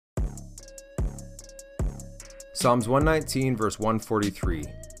Psalms 119 verse 143.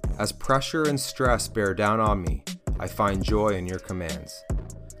 As pressure and stress bear down on me, I find joy in your commands.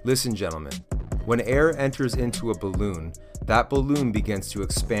 Listen, gentlemen, when air enters into a balloon, that balloon begins to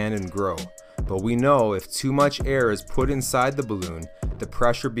expand and grow. But we know if too much air is put inside the balloon, the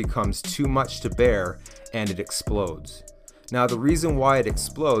pressure becomes too much to bear and it explodes. Now, the reason why it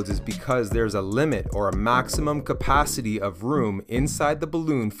explodes is because there's a limit or a maximum capacity of room inside the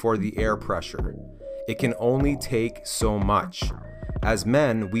balloon for the air pressure. It can only take so much. As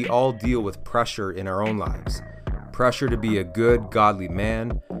men, we all deal with pressure in our own lives. Pressure to be a good, godly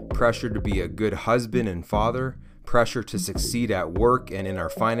man, pressure to be a good husband and father, pressure to succeed at work and in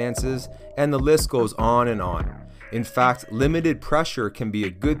our finances, and the list goes on and on. In fact, limited pressure can be a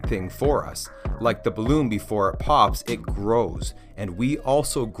good thing for us. Like the balloon before it pops, it grows, and we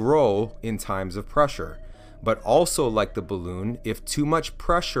also grow in times of pressure. But also like the balloon, if too much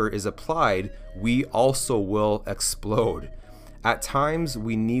pressure is applied, we also will explode. At times,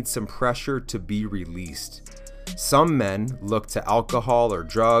 we need some pressure to be released. Some men look to alcohol or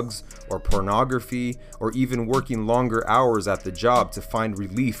drugs or pornography or even working longer hours at the job to find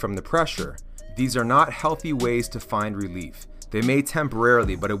relief from the pressure. These are not healthy ways to find relief. They may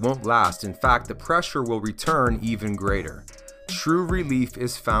temporarily, but it won't last. In fact, the pressure will return even greater. True relief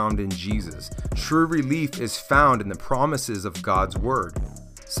is found in Jesus. True relief is found in the promises of God's word.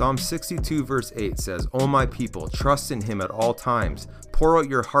 Psalm 62 verse 8 says, "O my people, trust in him at all times. Pour out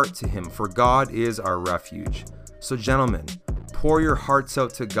your heart to him, for God is our refuge." So gentlemen, pour your hearts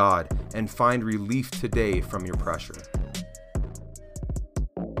out to God and find relief today from your pressure.